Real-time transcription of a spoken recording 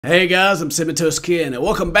Hey guys, I'm Cinematose Kin, and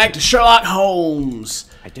welcome back to Sherlock Holmes!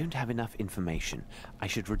 I don't have enough information. I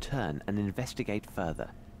should return and investigate further.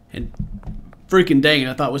 And freaking dang it,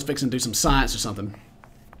 I thought I was fixing to do some science or something.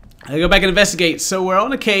 I go back and investigate. So we're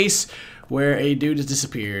on a case where a dude has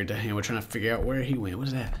disappeared, and we're trying to figure out where he went. What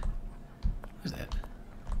is that? What is that?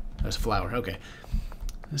 That's a flower, okay.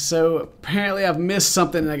 So apparently I've missed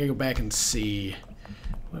something, and I gotta go back and see.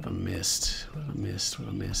 What have I missed? What have I missed? What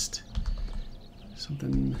have I missed?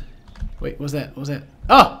 Something. Wait, what was that? What was that?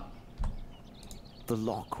 Oh! The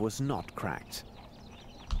lock was not cracked.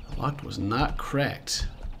 The lock was not cracked.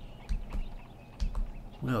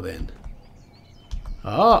 Well then.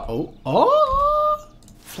 Oh!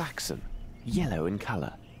 Flaxen, yellow in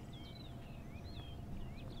color.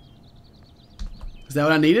 Is that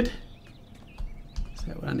what I needed? Is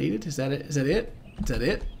that what I needed? Is that it? Is that it? Is that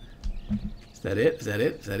it? Is that it? Is that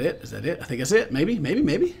it? Is that it? Is that it? I think that's it. Maybe? Maybe?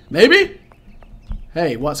 Maybe? Maybe?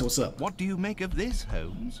 Hey, Watson, what's up? What do you make of this,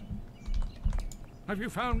 Holmes? Have you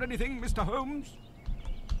found anything, Mr. Holmes?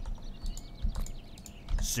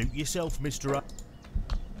 Suit yourself, Mr.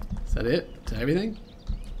 Is that it? Is that everything?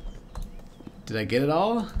 Did I get it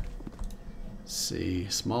all? Let's see.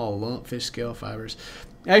 Small lump, fish scale, fibers.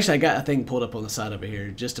 Actually, I got a thing pulled up on the side over here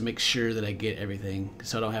just to make sure that I get everything,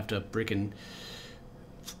 so I don't have to freaking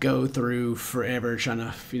go through forever trying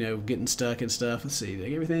to, getting stuck and stuff. Let's see. Did I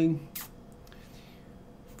get everything?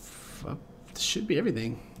 Should be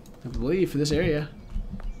everything, I believe, for this area.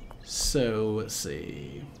 So let's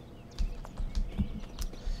see.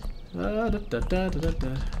 Let's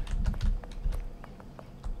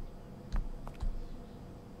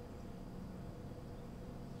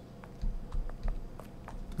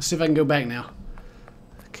see if I can go back now.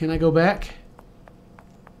 Can I go back?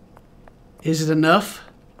 Is it enough?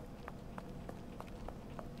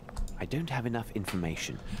 I don't have enough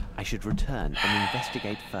information. I should return and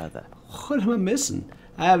investigate further. What am I missing?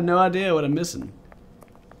 I have no idea what I'm missing.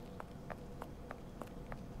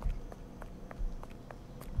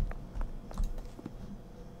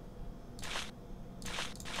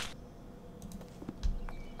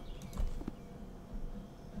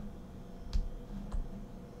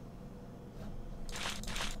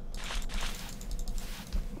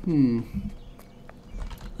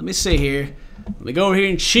 Let me see here. Let me go over here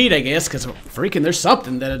and cheat, I guess, because freaking there's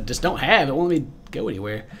something that I just don't have. It won't let me go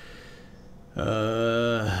anywhere.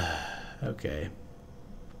 Okay.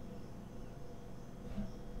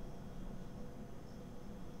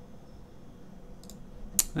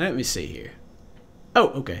 Let me see here. Oh,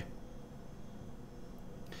 okay.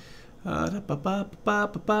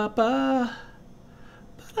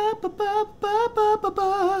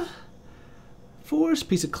 Force,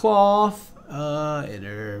 piece of cloth.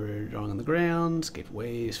 Enter, drawing on the ground, escape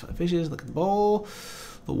waves, find fishes, look at the bowl,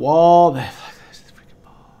 the wall, the freaking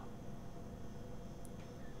ball.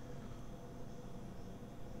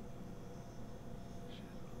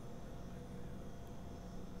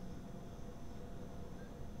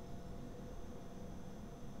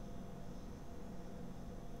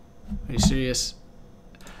 Are you serious?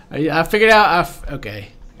 I figured out, okay.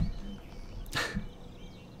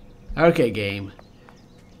 Okay, game.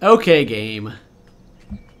 Okay, game.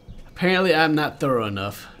 Apparently I'm not thorough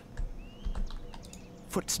enough.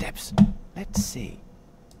 Footsteps. Let's see.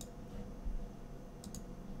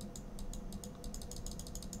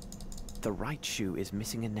 The right shoe is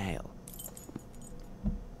missing a nail.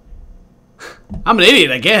 I'm an idiot,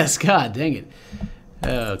 I guess. God dang it.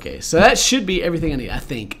 Okay, so that should be everything I need, I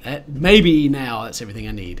think. Maybe now that's everything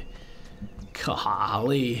I need.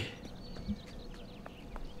 Golly.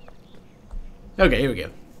 Okay, here we go.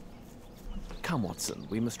 Come, Watson.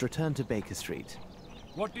 We must return to Baker Street.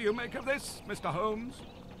 What do you make of this, Mr. Holmes?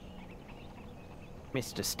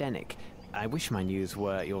 Mr. Stenick, I wish my news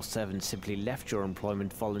were your servant simply left your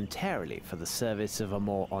employment voluntarily for the service of a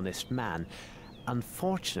more honest man.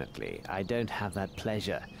 Unfortunately, I don't have that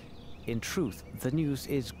pleasure. In truth, the news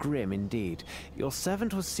is grim indeed. Your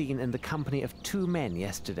servant was seen in the company of 2 men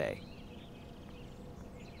yesterday.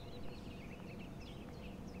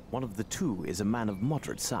 One of the 2 is a man of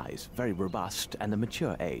moderate size, very robust, and a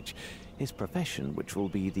mature age. His profession, which will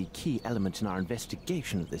be the key element in our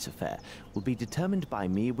investigation of this affair, will be determined by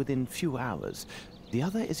me within few hours. The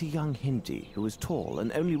other is a young Hindi who is tall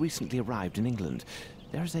and only recently arrived in England.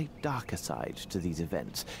 There is a darker side to these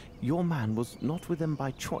events. Your man was not with them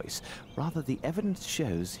by choice. Rather, the evidence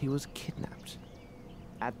shows he was kidnapped.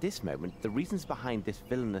 At this moment, the reasons behind this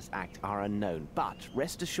villainous act are unknown, but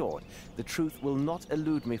rest assured, the truth will not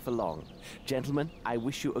elude me for long. Gentlemen, I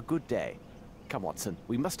wish you a good day. Come, Watson,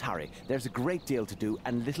 we must hurry. There's a great deal to do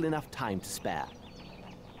and little enough time to spare.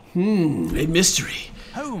 A mystery.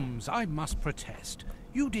 Holmes, I must protest.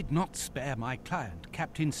 You did not spare my client,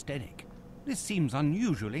 Captain Stenick. This seems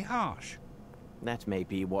unusually harsh. That may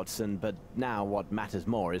be, Watson, but now what matters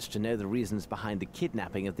more is to know the reasons behind the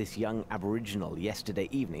kidnapping of this young aboriginal yesterday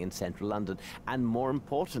evening in central London, and more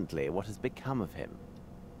importantly, what has become of him.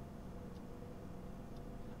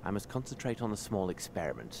 I must concentrate on a small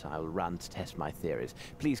experiment I will run to test my theories.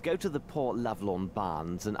 Please go to the poor Lovelorn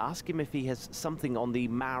Barnes and ask him if he has something on the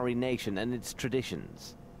Maori nation and its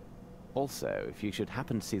traditions. Also, if you should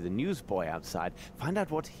happen to see the newsboy outside, find out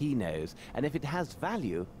what he knows, and if it has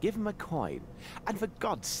value, give him a coin. And for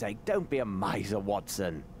God's sake, don't be a miser,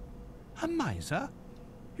 Watson. A miser?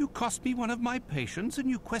 You cost me one of my patients, and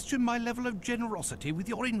you question my level of generosity with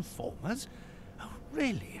your informers? Oh,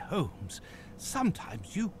 really, Holmes?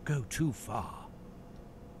 Sometimes you go too far.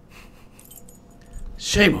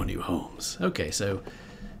 Shame on you, Holmes. Okay, so...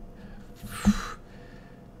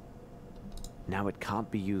 Now it can't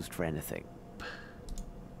be used for anything.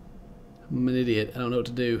 I'm an idiot. I don't know what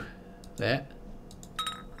to do. That.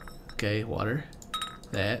 Okay, water.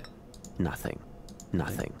 That. Nothing.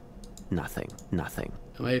 Nothing. Nothing. Nothing.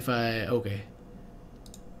 What if I... Okay.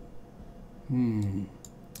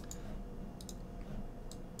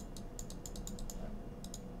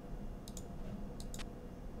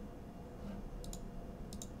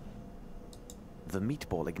 The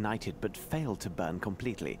meatball ignited but failed to burn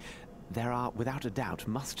completely. There are, without a doubt,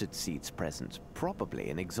 mustard seeds present, probably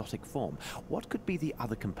in exotic form. What could be the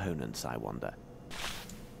other components, I wonder?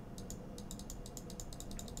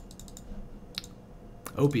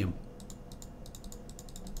 Opium.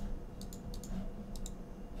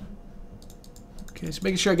 Okay, just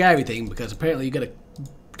making sure I got everything, because apparently you gotta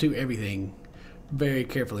do everything very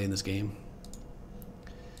carefully in this game.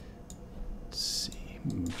 Let's see.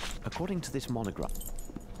 According to this monograph...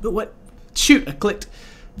 But what? Shoot! I clicked.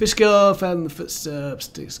 Fish skill, found in the footsteps,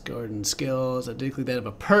 sticks, garden skills, identically that of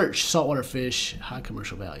a perch, saltwater fish, high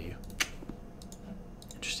commercial value.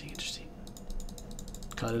 Interesting, interesting.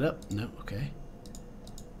 Caught it up? No, okay.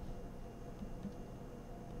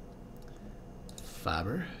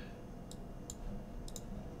 Fiber.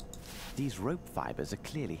 These rope fibers are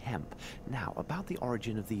clearly hemp. Now, about the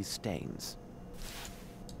origin of these stains.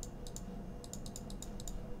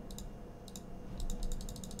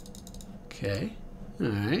 Okay.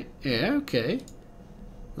 Alright. Yeah, okay.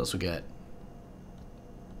 What else we got?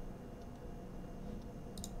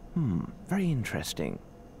 Very interesting.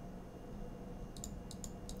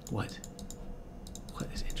 What?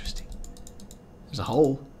 What is interesting? There's a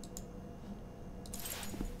hole.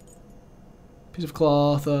 Piece of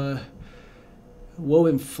cloth,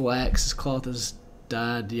 woven flax. This cloth is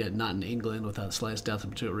dyed, yet not in England, without the slightest doubt the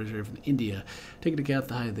material originated from India. Taking into account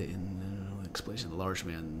the height of the explanation of the large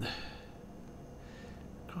man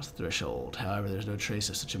across the threshold. However, there's no trace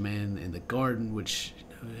of such a man in the garden, which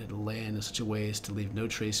had land in such a way as to leave no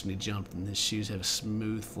trace when he jumped, and his shoes have a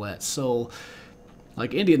smooth, flat sole.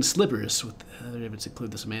 Like Indian slippers, with other evidence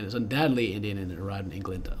include this man is undoubtedly Indian and arrived in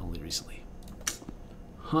England only recently.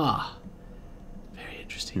 Huh. Very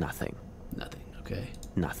interesting. Nothing. Nothing, okay.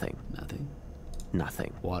 Nothing. Nothing.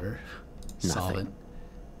 Nothing. Water. Nothing. Solvent.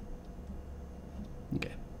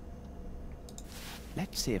 Okay.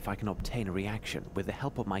 Let's see if I can obtain a reaction with the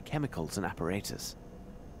help of my chemicals and apparatus.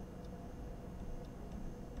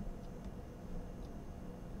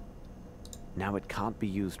 Now it can't be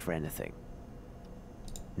used for anything.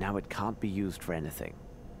 Now it can't be used for anything.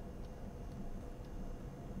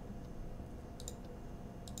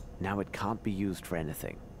 Now it can't be used for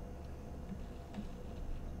anything.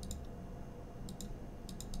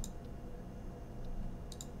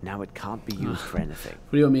 Now it can't be used for anything.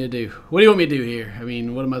 What do you want me to do? What do you want me to do here? I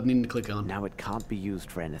mean, what am I needing to click on? Now it can't be used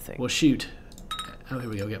for anything. Well, shoot. Oh, here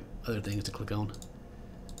we go. We got other things to click on.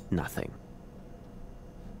 Nothing.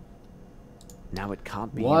 Now it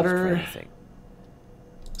can't be Water. used for anything.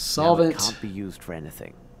 Solvent. Now it can't be used for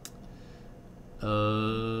anything.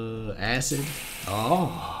 Acid.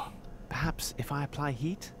 Oh. Perhaps if I apply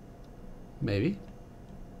heat? Maybe.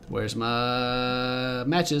 Where's my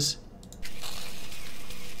matches?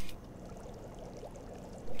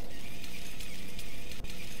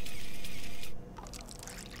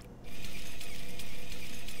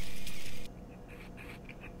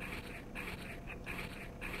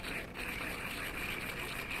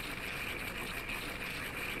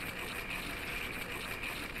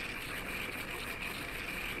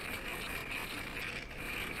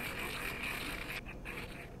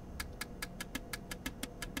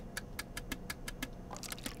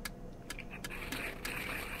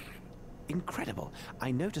 Incredible. I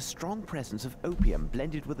note a strong presence of opium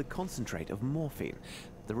blended with a concentrate of morphine.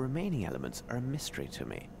 The remaining elements are a mystery to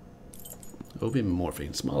me. Opium and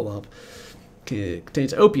morphine, small lump.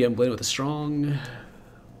 Contains opium blended with a strong...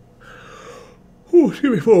 Oh,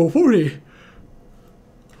 excuse me, 440.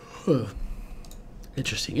 Huh.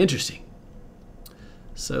 Interesting, interesting.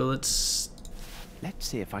 So let's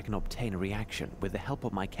see if I can obtain a reaction with the help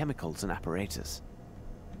of my chemicals and apparatus.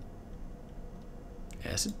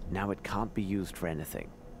 acid. Now it can't be used for anything.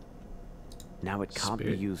 Now it can't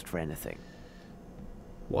be used for anything.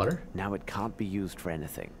 Water. Now it can't be used for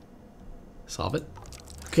anything. Solve it.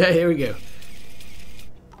 Okay, here we go.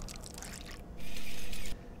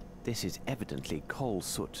 This is evidently coal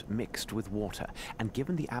soot mixed with water, and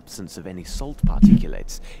given the absence of any salt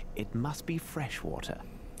particulates, it must be fresh water.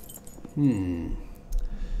 There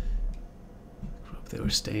were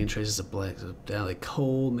stain traces of black, down like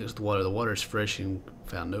coal mixed with water. The water is fresh and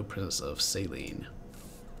found no presence of saline.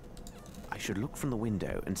 I should look from the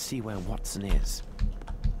window and see where Watson is.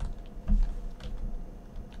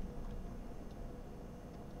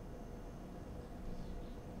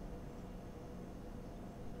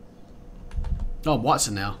 Oh, I'm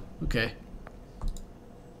Watson now. Okay.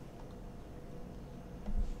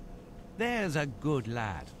 There's a good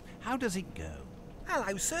lad. How does it go?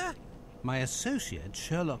 Hello, sir. My associate,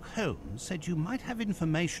 Sherlock Holmes, said you might have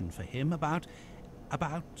information for him about...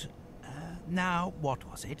 now, what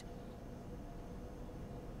was it?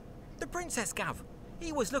 The Princess, Gov.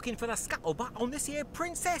 He was looking for the scuttlebutt on this here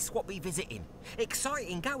princess what we visiting.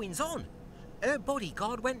 Exciting goings on. Her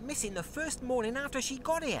bodyguard went missing the first morning after she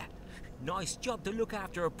got here. Nice job to look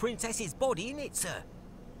after a princess's body, innit, sir?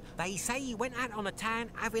 They say he went out on a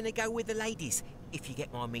town having a go with the ladies, if you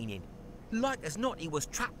get my meaning. Like as not, he was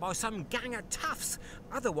trapped by some gang of toughs.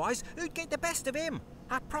 Otherwise, who'd get the best of him?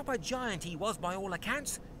 A proper giant he was by all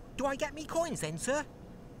accounts. Do I get me coins then, sir?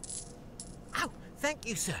 Oh, thank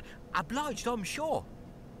you, sir. Obliged, I'm sure.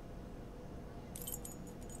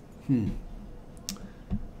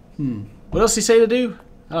 What else did he say to do?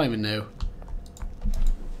 I don't even know.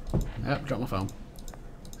 Oh, dropped my phone.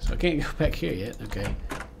 So I can't go back here yet. Okay.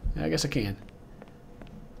 I guess I can.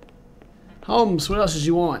 Holmes, what else did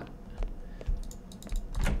you want?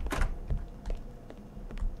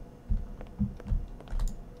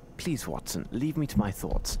 Please, Watson, leave me to my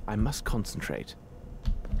thoughts. I must concentrate.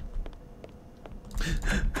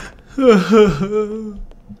 No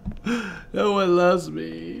one loves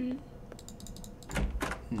me.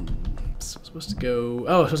 Supposed to go...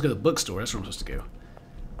 Oh, I'm supposed to go to the bookstore. That's where I'm supposed to go.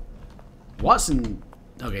 Watson...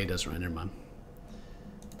 Okay, he does run. Never mind.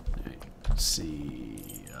 Alright, let's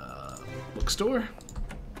see... bookstore?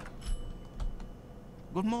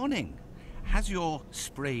 Good morning. Has your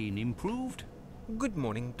sprain improved? Good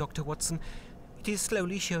morning, Dr. Watson. It is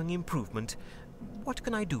slowly showing improvement. What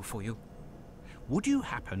can I do for you? Would you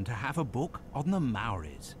happen to have a book on the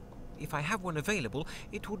Maoris? If I have one available,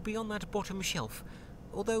 it would be on that bottom shelf.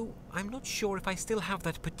 Although, I'm not sure if I still have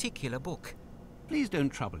that particular book. Please don't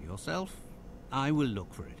trouble yourself. I will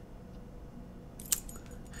look for it.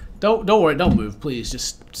 Don't worry. Don't move, please.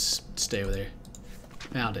 Just stay over there.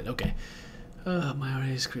 Found it. Okay. My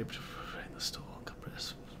already script in the store.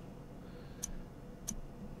 Compress.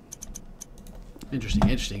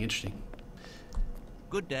 Interesting.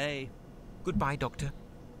 Good day. Goodbye, Doctor.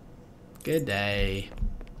 Good day.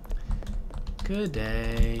 Good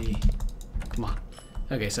day. Come on.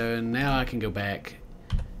 Okay, so now I can go back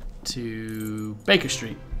to Baker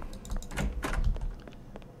Street.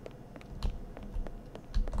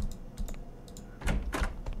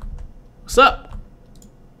 What's up?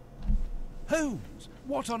 Holmes,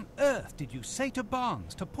 what on earth did you say to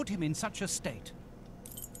Barnes to put him in such a state?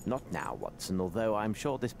 Not now, Watson, although I'm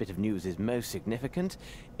sure this bit of news is most significant.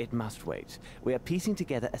 It must wait. We are piecing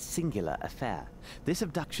together a singular affair. This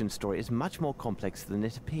abduction story is much more complex than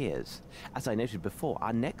it appears. As I noted before,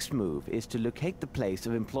 our next move is to locate the place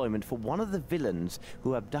of employment for one of the villains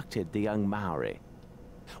who abducted the young Maori.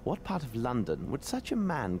 What part of London would such a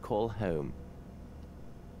man call home?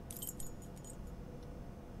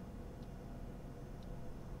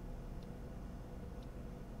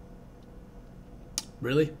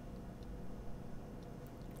 Really?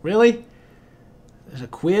 Really? There's a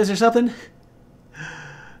quiz or something?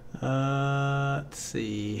 Let's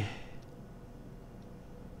see.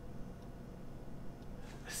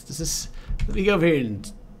 Does this... Let me go over here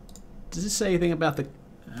and... Does this say anything about the...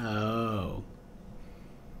 Oh.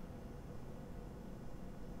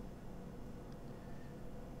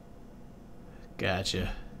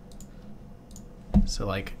 Gotcha. So,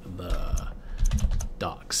 like, the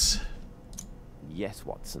docks. Yes,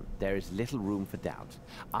 Watson, there is little room for doubt.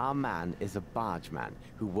 Our man is a bargeman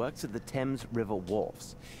who works at the Thames River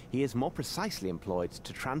wharfs. He is more precisely employed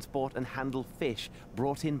to transport and handle fish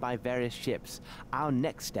brought in by various ships. Our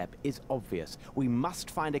next step is obvious. We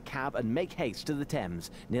must find a cab and make haste to the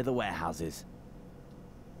Thames, near the warehouses.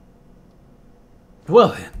 Well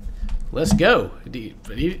then, let's go.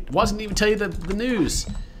 But he wasn't even tell you the news.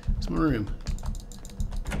 It's my room.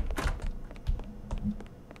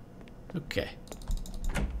 Okay.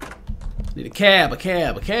 Need a cab, a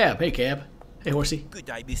cab, a cab. Hey, cab. Hey, horsey. Good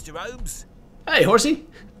day, Mr. Holmes. Hey, horsey.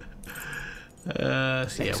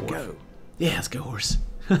 Let's go. Yeah, let's go, horse.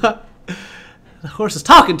 The horse is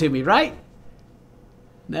talking to me, right?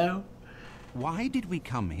 No? Why did we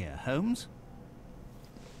come here, Holmes?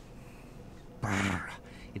 Brr,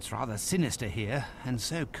 it's rather sinister here, and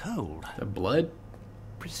so cold. The blood?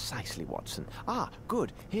 Precisely, Watson. Ah,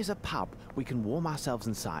 good. Here's a pub. We can warm ourselves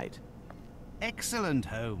inside. Excellent,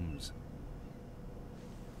 Holmes.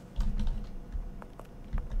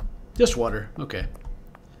 Just water. Okay.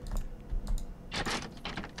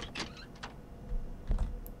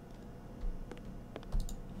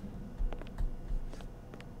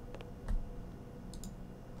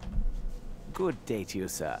 Good day to you,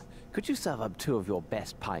 sir. Could you serve up 2 of your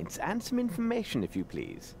best pints and some information, if you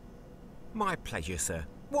please? My pleasure, sir.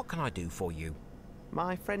 What can I do for you?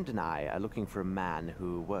 My friend and I are looking for a man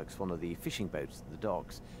who works one of the fishing boats at the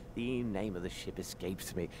docks. The name of the ship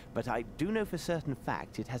escapes me, but I do know for certain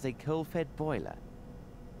fact it has a coal-fed boiler.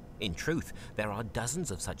 In truth, there are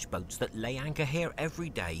dozens of such boats that lay anchor here every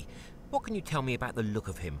day. What can you tell me about the look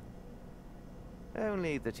of him?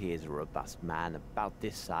 Only that he is a robust man, about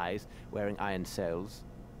this size, wearing iron soles.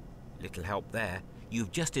 Little help there.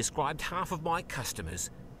 You've just described half of my customers.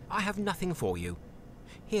 I have nothing for you.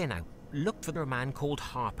 Here now, look for a man called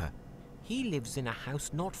Harper. He lives in a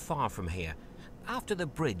house not far from here, after the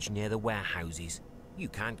bridge near the warehouses. You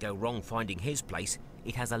can't go wrong finding his place.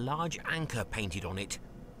 It has a large anchor painted on it.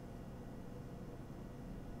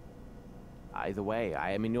 Either way,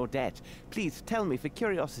 I am in your debt. Please tell me, for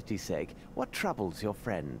curiosity's sake, what troubles your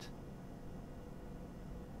friend?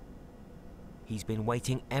 He's been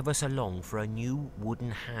waiting ever so long for a new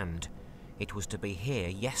wooden hand. It was to be here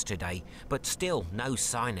yesterday, but still no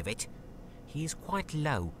sign of it. He is quite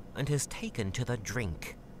low and has taken to the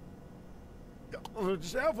drink. The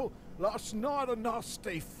devil, last night a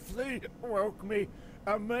nasty flea woke me,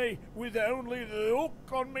 and me with only the hook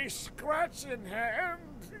on me scratching hand.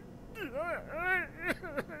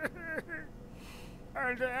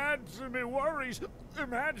 And to add to me worries,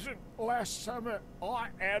 imagine last summer I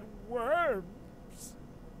had worms.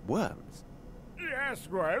 Worms? Yes,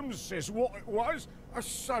 Graham says what it was. A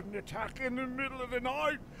sudden attack in the middle of the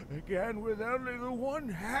night, again with only the one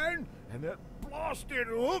hand, and that blasted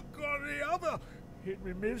hook on the other. Hit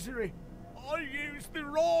me misery. I used the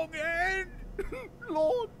wrong hand.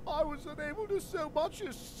 Lord, I was unable to so much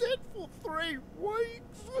as sit for 3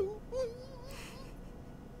 weeks.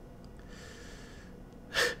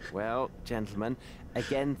 Well, gentlemen,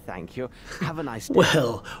 again, thank you. Have a nice day.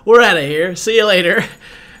 Well, we're out of here. See you later.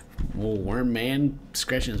 Old worm man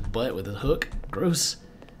scratching his butt with a hook. Gross.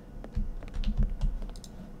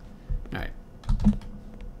 Alright.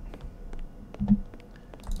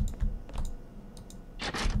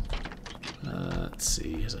 Let's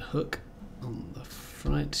see. There's a hook on the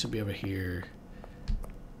front. Should be over here.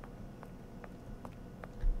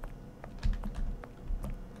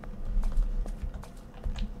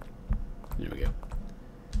 There we go.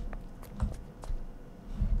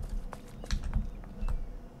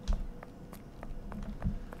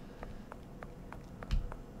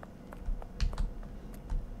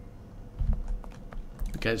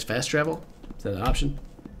 Okay, just fast travel? Is that an option?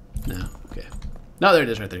 No. Okay. No, there it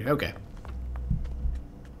is right there. Okay.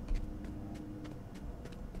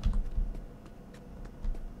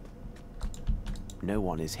 No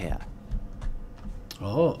one is here.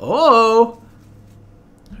 Oh, oh!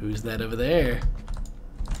 Who's that over there?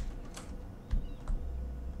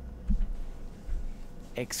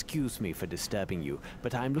 Excuse me for disturbing you,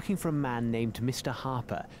 but I'm looking for a man named Mr.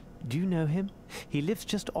 Harper. Do you know him? He lives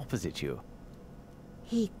just opposite you.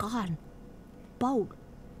 He gone. Boat.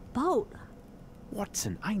 Boat.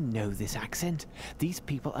 Watson, I know this accent. These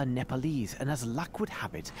people are Nepalese, and as luck would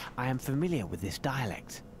have it, I am familiar with this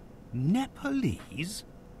dialect. Nepalese?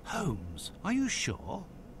 Holmes, are you sure?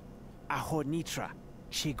 Aho Nitra.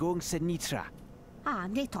 Shigong Senitra. Ah,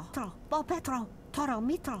 Nitro. Bo Petro. Toro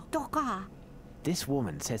Mitro. Doka. This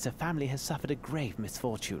woman says her family has suffered a grave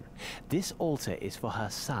misfortune. This altar is for her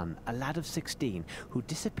son, a lad of 16, who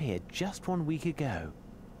disappeared just 1 week ago.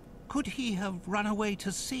 Could he have run away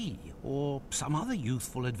to sea or some other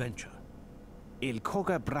youthful adventure? Il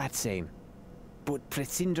koga bratsein, but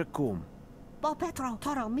presindra kum. Bo Petro,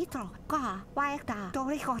 Toro Mitro, Ka, Waekta,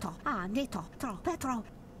 Doricoto, Nito, Tro, Petro.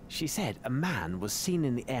 She said a man was seen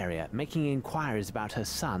in the area making inquiries about her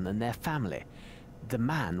son and their family. The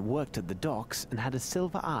man worked at the docks and had a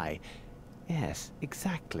silver eye. Yes,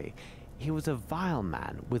 exactly. He was a vile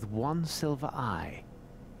man with one silver eye.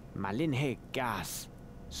 Malinhe gas,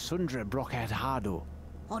 sundre broket hado.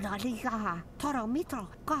 Odaliga, Toro Mitro,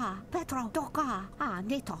 Ka, Petro, Doka,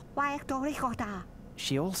 Nito, Waekto Ricota.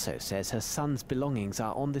 She also says her son's belongings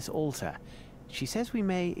are on this altar. She says we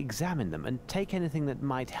may examine them and take anything that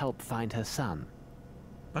might help find her son.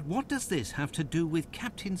 But what does this have to do with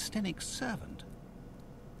Captain Stennick's servant?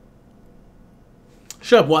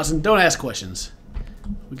 Shut up, Watson. Don't ask questions.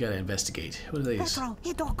 We gotta investigate. What are these? Petro,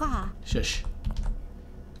 Hidoka. Shush.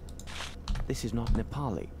 This is not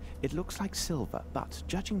Nepali. It looks like silver, but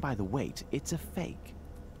judging by the weight, it's a fake.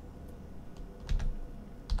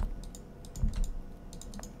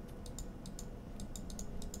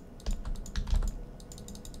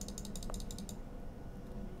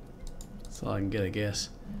 That's all I can get, I guess.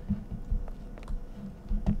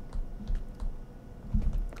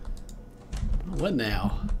 What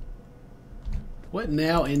now? What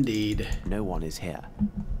now, indeed? No one is here.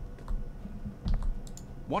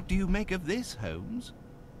 What do you make of this, Holmes?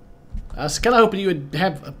 I was kind of hoping you would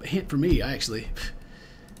have a hint for me, actually.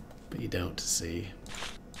 But you don't, see.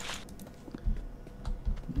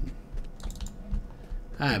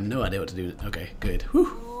 I have no idea what to do. Okay, good.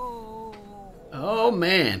 Whew. Oh,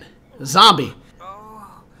 man. Zombie.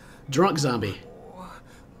 Drunk zombie.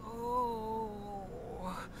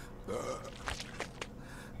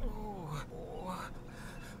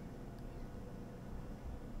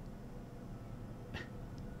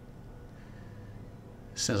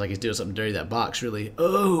 Sounds like he's doing something dirty to that box, really.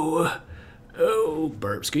 Oh,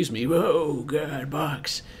 burp, excuse me. Oh, God,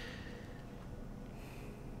 box.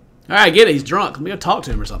 All right, get it. He's drunk. Let me go talk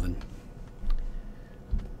to him or something.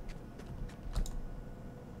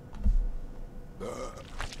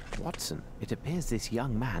 Watson, it appears this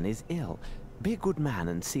young man is ill. Be a good man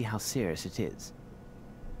and see how serious it is.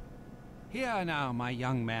 Here now, my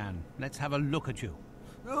young man. Let's have a look at you.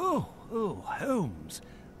 Oh, Holmes.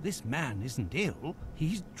 This man isn't ill.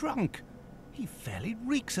 He's drunk. He fairly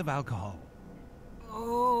reeks of alcohol.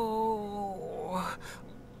 Oh,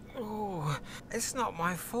 it's not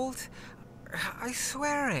my fault. I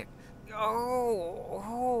swear it.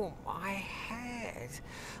 Oh, my head.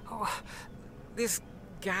 Oh, this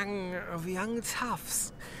gang of young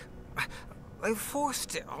toughs. They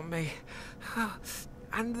forced it on me.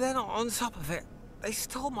 And then on top of it, they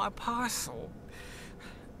stole my parcel.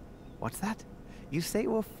 What's that? You say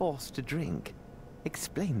you were forced to drink.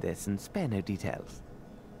 Explain this and spare no details.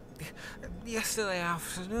 Yesterday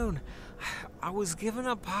afternoon, I was given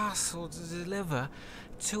a parcel to deliver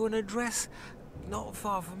to an address not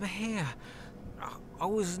far from here. I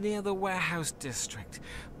was near the warehouse district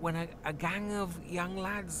when a gang of young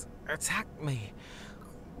lads attacked me.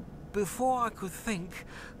 Before I could think,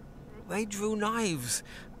 they drew knives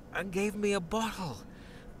and gave me a bottle,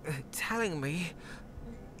 telling me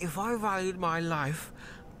if I valued my life,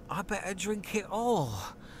 I better drink it all.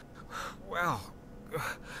 Well,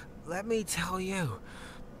 let me tell you,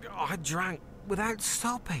 I drank without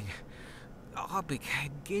stopping. I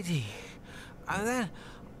became giddy, and then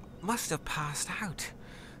must have passed out.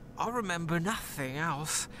 I remember nothing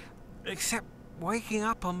else, except waking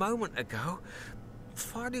up a moment ago,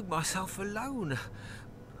 finding myself alone.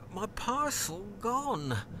 My parcel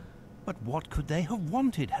gone. But what could they have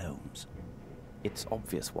wanted, Holmes? It's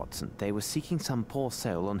obvious, Watson. They were seeking some poor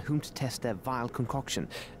soul on whom to test their vile concoction.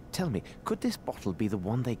 Tell me, could this bottle be the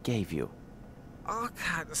one they gave you? I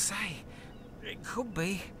can't say. It could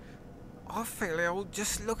be. I feel ill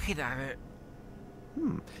just looking at it.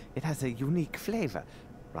 It has a unique flavor.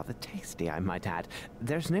 Rather tasty, I might add.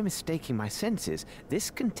 There's no mistaking my senses. This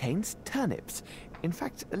contains turnips. In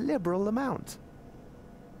fact, a liberal amount.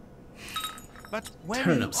 But where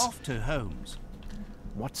Turnips. are you off to, Holmes?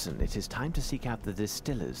 Watson, it is time to seek out the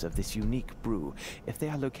distillers of this unique brew. If they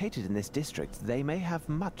are located in this district, they may have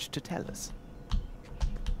much to tell us.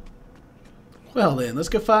 Well then, let's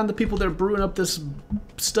go find the people that are brewing up this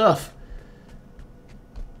stuff.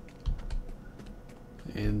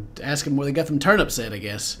 And ask them where they got them turnips at, I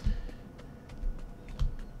guess.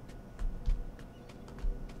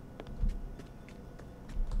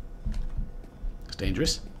 It's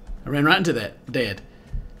dangerous. I ran right into that. Dead.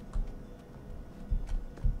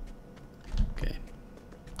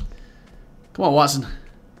 Come on, Watson.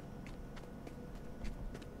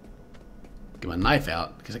 Get my knife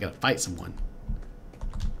out because I gotta fight someone.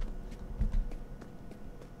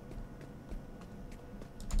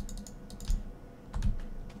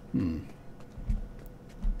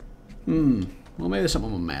 Well, maybe there's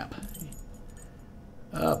something on my map.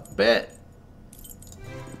 Bet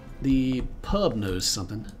the pub knows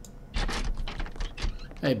something.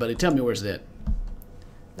 Hey, buddy, tell me where's that.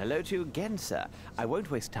 Hello to you again, sir. I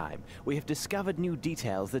won't waste time. We have discovered new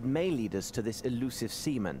details that may lead us to this elusive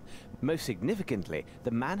seaman. Most significantly,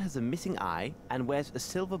 the man has a missing eye and wears a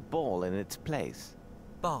silver ball in its place.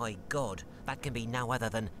 By God, that can be no other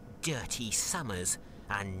than Dirty Summers.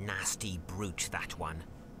 A nasty brute, that one.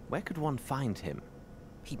 Where could one find him?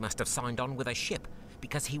 He must have signed on with a ship,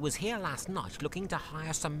 because he was here last night looking to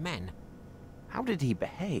hire some men. How did he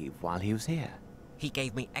behave while he was here? He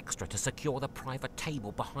gave me extra to secure the private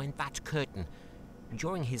table behind that curtain.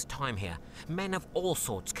 During his time here, men of all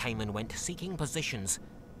sorts came and went seeking positions.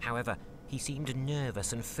 However, he seemed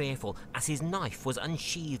nervous and fearful as his knife was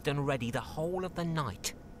unsheathed and ready the whole of the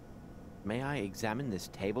night. May I examine this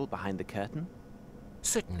table behind the curtain?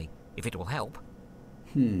 Certainly, if it will help.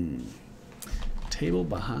 Table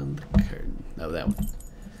behind the curtain. Oh, that one.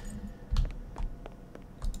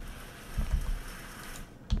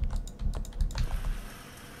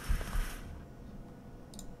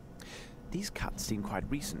 These cuts seem quite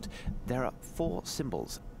recent. There are 4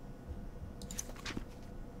 symbols.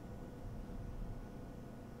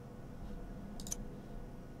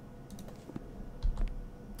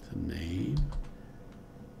 The name.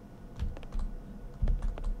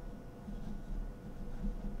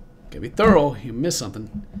 Gotta be thorough. You miss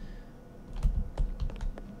something.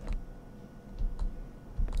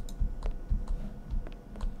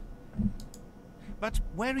 But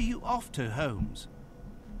where are you off to, Holmes?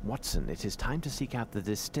 Watson, it is time to seek out the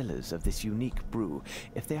distillers of this unique brew.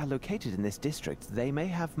 If they are located in this district, they may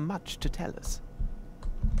have much to tell us.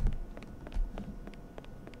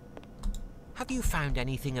 Have you found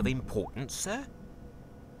anything of importance, sir?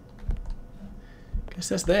 Guess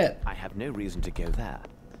that's that. I have no reason to go there.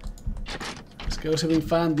 Let's go see if we can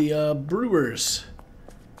find the brewers.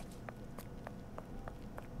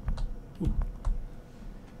 Ooh.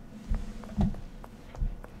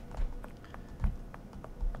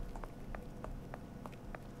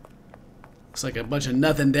 Looks like a bunch of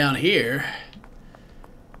nothing down here.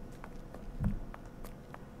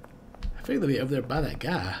 I figured they'd be over there by that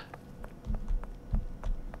guy.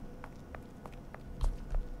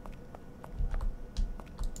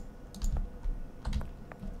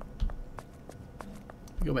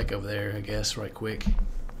 Go back over there, I guess, right quick.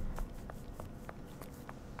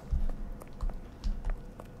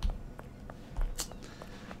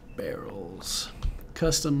 Barrels.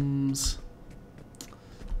 Customs.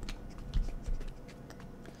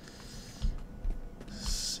 Let's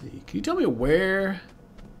see. Can you tell me where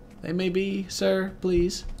they may be, sir,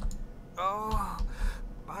 please? Oh,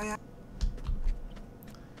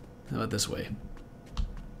 How about this way?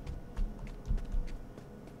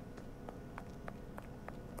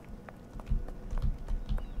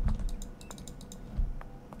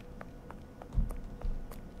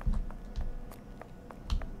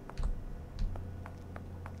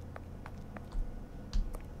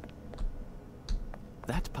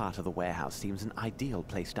 That part of the warehouse seems an ideal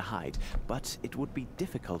place to hide, but it would be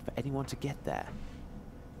difficult for anyone to get there.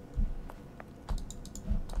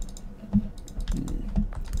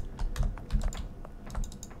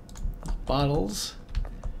 Bottles.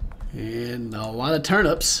 And a lot of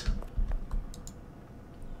turnips.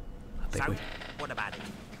 I think so, we... what about it?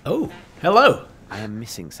 Oh, hello. I am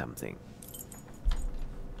missing something.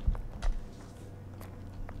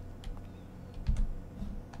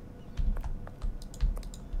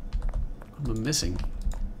 What am I missing?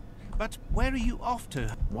 But where are you off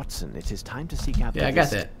to? Watson, it is time to seek out Yeah, the I got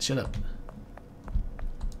that. Shut up.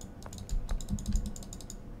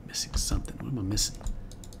 Missing something. What am I missing?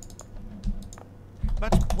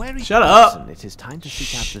 But where are you? Shut up. Watson, it is time to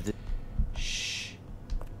seek out the... Shh.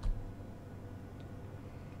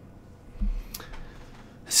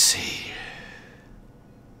 Let's see.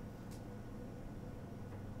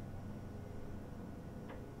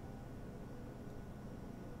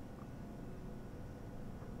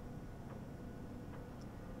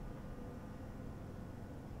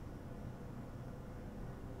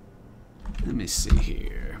 Let me see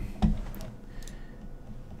here.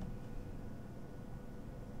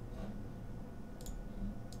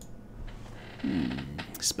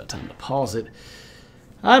 It's about time to pause it.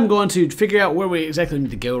 I'm going to figure out where we exactly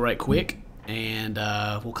need to go right quick, and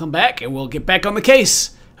we'll come back and we'll get back on the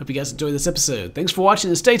case. Hope you guys enjoyed this episode. Thanks for watching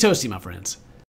and stay toasty, my friends.